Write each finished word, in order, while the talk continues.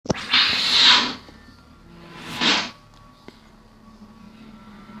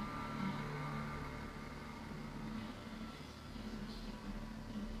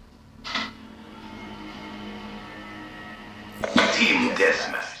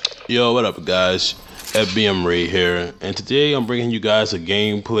Yo, what up, guys? BMR here, and today I'm bringing you guys a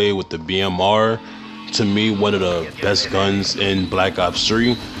gameplay with the BMR. To me, one of the best guns in Black Ops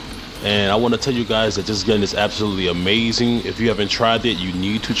 3. And I want to tell you guys that this gun is absolutely amazing. If you haven't tried it, you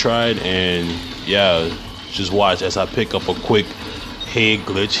need to try it. And yeah, just watch as I pick up a quick head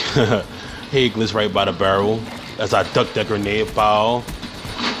glitch. Head glitch right by the barrel. As I duck that grenade ball.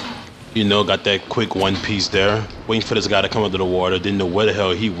 You know, got that quick one piece there. Waiting for this guy to come under the water. Didn't know where the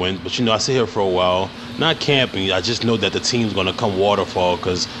hell he went. But you know, I sit here for a while. Not camping. I just know that the team's going to come waterfall.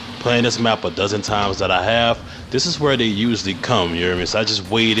 Because playing this map a dozen times that I have, this is where they usually come. You hear me? So I just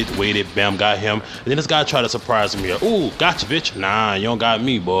waited, bam, got him. And then this guy tried to surprise me. Ooh, gotcha, bitch. Nah, you don't got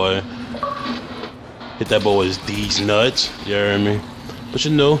me, boy. Hit that boy with these nuts. You hear me? But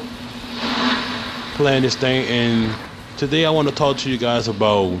you know, playing this thing. And today I want to talk to you guys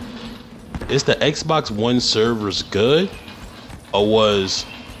about, is the Xbox One servers good, or was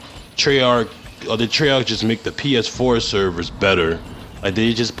Treyarch, or did Treyarch just make the PS4 servers better? Like, did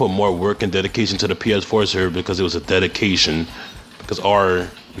they just put more work and dedication to the PS4 server because it was a dedication,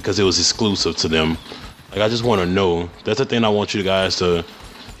 because it was exclusive to them? Like, I just want to know. That's the thing I want you guys to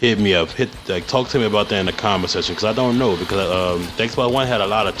hit me up, talk to me about that in the comment section, because I don't know, because the Xbox One had a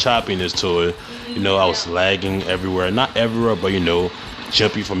lot of choppiness to it. You know, I was lagging everywhere, not everywhere, but you know,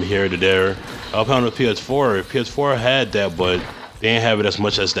 jumpy from here to there. Up on the PS4 had that, but they didn't have it as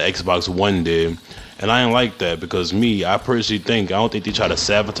much as the Xbox One did. And I didn't like that, because I personally think, I don't think they try to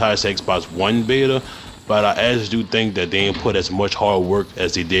sabotage the Xbox One beta, but I actually do think that they didn't put as much hard work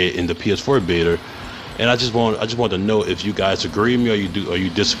as they did in the PS4 beta. And I just want to know if you guys agree with me or you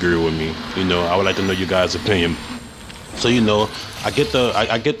disagree with me. You know, I would like to know your guys' opinion. So you know, I get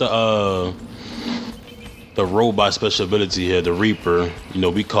the robot special ability here, the Reaper. You know,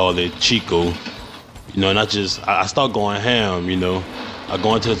 we call it Chico. You know, and I start going ham. You know, I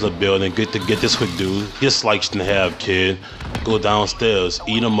go into this little building, get this quick dude. He's sliced in half, kid. Go downstairs,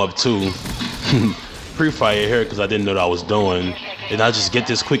 eat him up too. Pre-fire here because I didn't know what I was doing, and I just get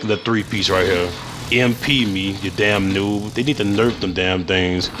this quick little 3-piece right here. MP me, you damn noob. They need to nerf them damn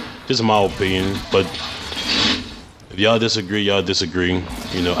things. Just my opinion, but if y'all disagree, y'all disagree.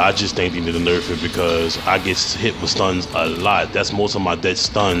 You know, I just think they need to nerf it because I get hit with stuns a lot. That's most of my dead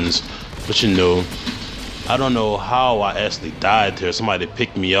stuns. But you know, I don't know how I actually died there. Somebody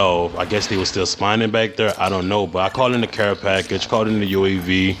picked me off. I guess they were still spawning back there. I don't know. But I called in the care package, called in the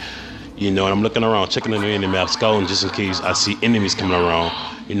UAV. You know, and I'm looking around, checking the enemy map, scouting just in case I see enemies coming around.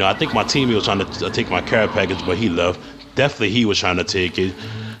 You know, I think my teammate was trying to take my care package, but he left. Definitely he was trying to take it.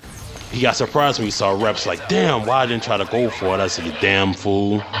 He got surprised when he saw reps, like, damn, why I didn't try to go for it? I said, you damn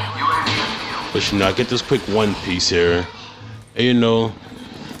fool. But you know, I get this quick one piece here. And you know,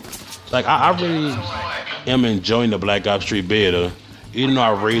 like, I really am enjoying the Black Ops 3 beta. Even though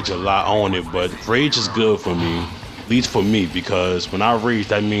I rage a lot on it, but rage is good for me. At least for me, because when I rage,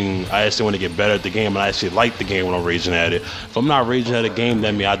 that means I actually want to get better at the game, and I actually like the game when I'm raging at it. If I'm not raging at a game,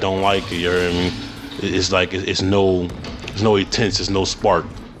 that means I don't like it, you hear me? It's like, it's no intense, it's no spark.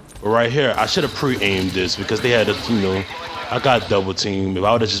 But right here, I should have pre-aimed this because they had a, you know, I got double team. If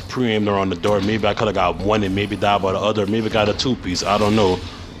I would have just pre-aimed around the door, maybe I could have got one and maybe died by the other, maybe got a 2-piece. I don't know.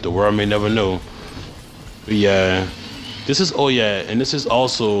 The world may never know. But yeah, this is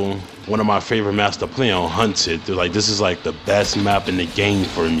also one of my favorite maps to play on, Hunted. Like, this is like the best map in the game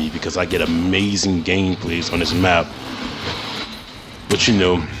for me because I get amazing gameplays on this map. But you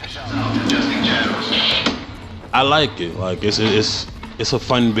know, I like it. Like, it's a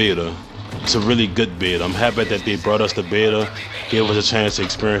fun beta. It's a really good beta. I'm happy that they brought us the beta, gave us a chance to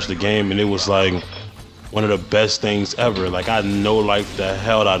experience the game, and it was like one of the best things ever. Like, I no-lifed the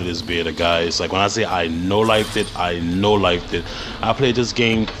hell out of this beta, guys. Like, when I say I no-lifed it, I no-lifed it. I played this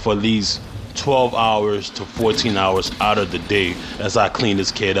game for at least 12 hours to 14 hours out of the day as I clean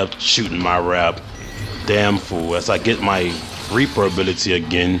this kid up, shooting my rap. Damn fool. As I get my Reaper ability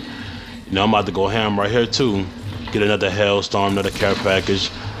again, you know, I'm about to go ham right here too. Get another Hellstorm, another care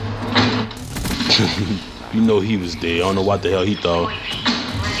package. You know he was there. I don't know what the hell he thought.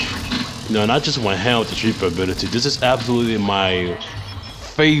 You know, and I just went ham with the Reaper ability. This is absolutely my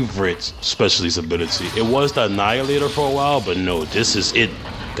favorite specialist ability. It was the Annihilator for a while, but no, this is it,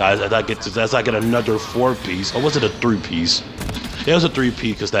 guys. As I get another 4-piece, or was it a 3-piece? It was a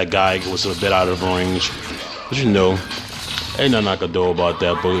 3-piece because that guy was a bit out of range. But you know, ain't nothing I could do about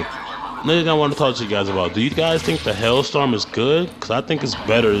that. But another thing I want to talk to you guys about, do you guys think the Hellstorm is good? Because I think it's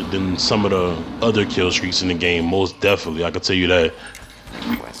better than some of the other kill streaks in the game, most definitely. I can tell you that.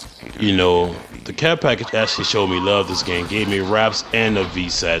 You know, the care package actually showed me love this game. Gave me raps and a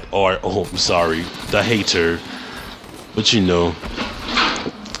VSAT, or, oh, I'm sorry, the hater. But you know,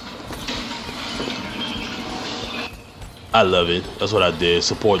 I love it. That's what I did.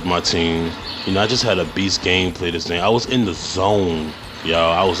 Support my team. You know, I just had a beast gameplay this thing. I was in the zone,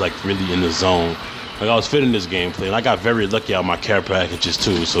 y'all. I was like really in the zone. Like I was fitting this gameplay, and I got very lucky out my care packages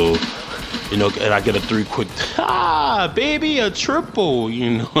too. So, you know, and I get a 3 quick, baby, a triple.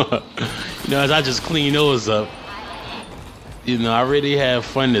 You know, as I just clean those up. You know, I really had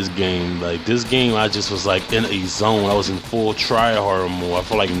fun this game. Like this game, I just was like in a zone. I was in full try hard mode. I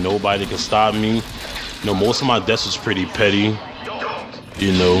feel like nobody could stop me. You know, most of my deaths was pretty petty.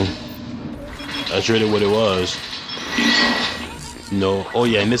 You know, that's really what it was. You know, oh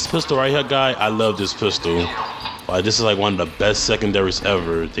yeah, and this pistol right here, guy, I love this pistol. This is like one of the best secondaries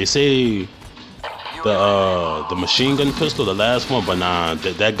ever. They say the machine gun pistol, the last one, but nah,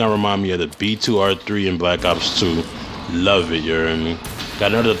 that gun remind me of the B2R3 in Black Ops 2. Love it, you hear me?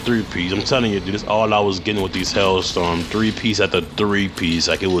 Got another 3-piece. I'm telling you, dude, this is all I was getting with these Hellstorm. 3-piece after 3-piece.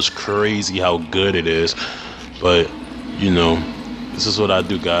 Like, it was crazy how good it is. But, you know, this is what I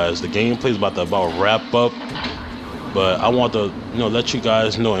do, guys. The gameplay is about to wrap up. But I want to, you know, let you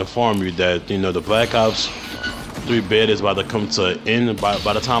guys know, inform you that, you know, the Black Ops 3 beta is about to come to an end. By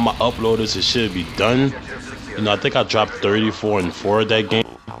the time I upload this, it should be done. You know, I think I dropped 34 and 4 of that game.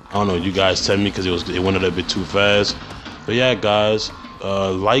 I don't know, you guys tell me because it went a little bit too fast. But yeah, guys,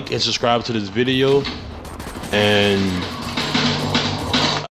 like and subscribe to this video, and